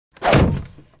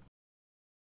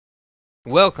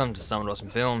Welcome to Some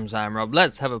Awesome Films. I'm Rob.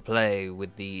 Let's have a play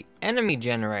with the enemy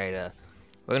generator.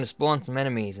 We're going to spawn some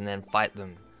enemies and then fight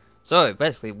them. So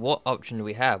basically, what option do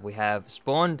we have? We have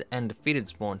spawned and defeated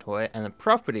spawn toy, and the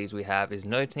properties we have is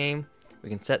no team. We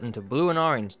can set them to blue and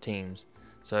orange teams.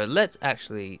 So let's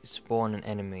actually spawn an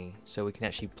enemy so we can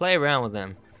actually play around with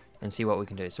them and see what we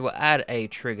can do. So we'll add a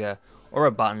trigger or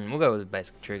a button. We'll go with a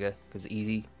basic trigger because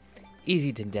it's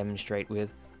easy to demonstrate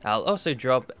with. I'll also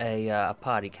drop a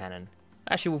party cannon.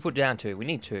 Actually, we'll put down two. We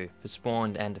need two for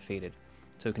spawned and defeated,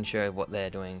 so we can show what they're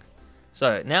doing.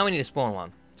 So now we need to spawn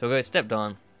one. So we'll go stepped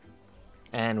on,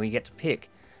 and we get to pick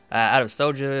out of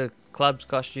Soldier Club's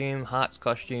costume, Heart's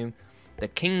costume, the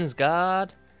King's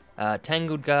Guard,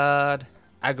 Tangled Guard,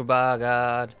 Agrabah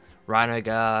Guard, Rhino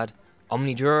Guard,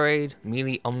 Omni Droid,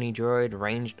 Melee Omni Droid,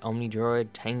 Ranged Omni Droid,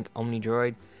 Tank Omni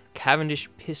Droid, Cavendish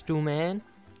Pistol Man,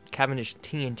 Cavendish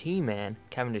TNT Man,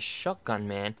 Cavendish Shotgun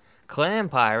Man, Clam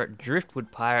Pirate,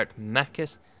 Driftwood Pirate,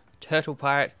 Macus, Turtle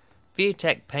Pirate,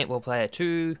 Feartech Paintball Player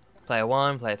 2, Player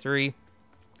 1, Player 3,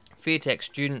 Feartech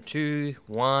Student 2,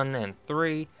 1 and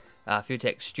 3,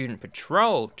 Feartech Student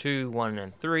Patrol 2, 1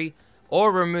 and 3,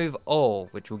 or remove all,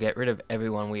 which will get rid of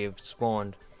everyone we have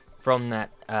spawned from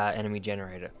that enemy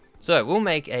generator. So we'll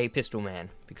make a Pistol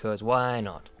Man, because why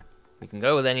not? We can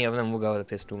go with any of them, we'll go with a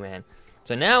Pistol Man.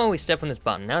 So now when we step on this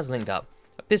button, now it's linked up,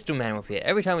 a Pistol Man will appear.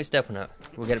 Every time we step on it,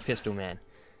 we'll get a Pistol Man.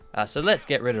 So let's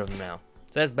get rid of them now.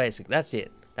 So that's basic, that's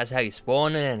it. That's how you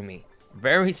spawn an enemy.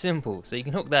 Very simple. So you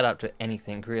can hook that up to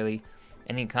anything really.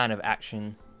 Any kind of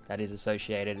action that is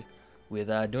associated with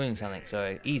doing something.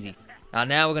 So easy.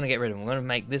 Now we're going to get rid of them. We're going to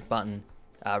make this button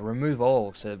remove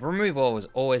all. So remove all is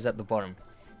always at the bottom.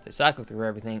 So cycle through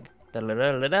everything. Da -da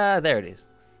 -da -da -da, there it is.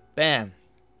 Bam.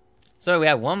 So we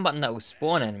have one button that will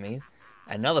spawn enemies.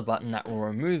 Another button that will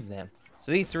remove them.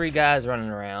 So these three guys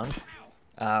running around,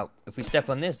 if we step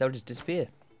on this, they'll just disappear.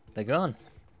 They're gone.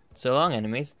 So long,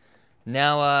 enemies.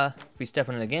 Now, if we step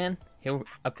on it again, he'll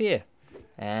appear.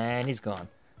 And he's gone.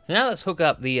 So now let's hook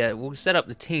up the, we'll set up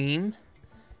the team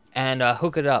and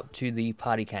hook it up to the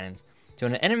party cannons. So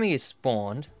when an enemy is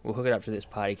spawned, we'll hook it up to this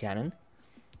party cannon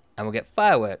and we'll get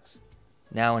fireworks.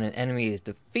 Now when an enemy is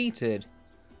defeated,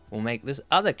 we'll make this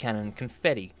other cannon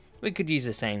confetti. We could use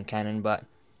the same cannon, but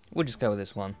we'll just go with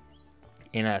this one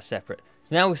in separate.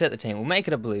 So now we'll set the team. We'll make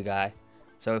it a blue guy.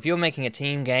 So if you're making a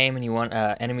team game and you want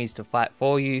enemies to fight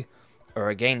for you or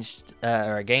against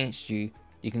you,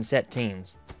 you can set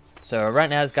teams. So right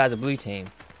now this guy's a blue team.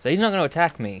 So he's not going to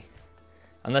attack me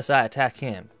unless I attack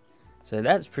him. So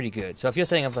that's pretty good. So if you're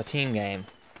setting up a team game,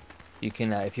 you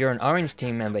can, if you're an orange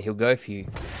team member, he'll go for you.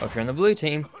 Or if you're on the blue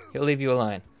team, he'll leave you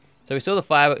alone. So we saw the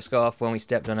fireworks go off when we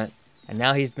stepped on it. And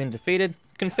now he's been defeated.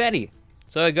 Confetti!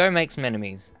 So go make some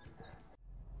enemies.